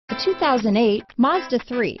The 2008 Mazda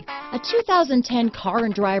 3, a 2010 Car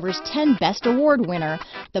and Driver's 10 Best Award winner,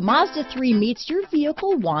 the Mazda 3 meets your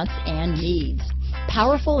vehicle wants and needs.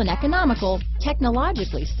 Powerful and economical,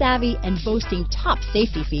 technologically savvy, and boasting top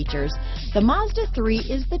safety features, the Mazda 3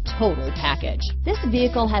 is the total package. This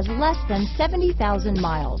vehicle has less than 70,000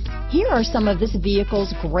 miles. Here are some of this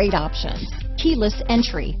vehicle's great options: keyless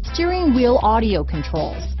entry, steering wheel audio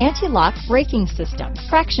controls, anti-lock braking system,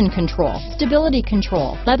 traction control, stability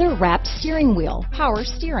control, leather-wrapped steering wheel, power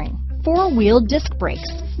steering, four-wheel disc brakes,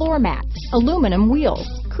 floor mats, aluminum wheels,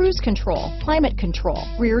 cruise control, climate control,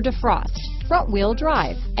 rear defrost, front-wheel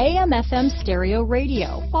drive, AM/FM stereo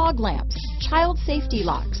radio, fog lamps, child safety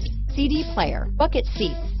locks, CD player, bucket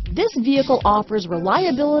seats. This vehicle offers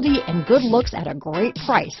reliability and good looks at a great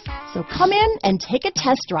price. So come in and take a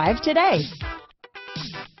test drive today.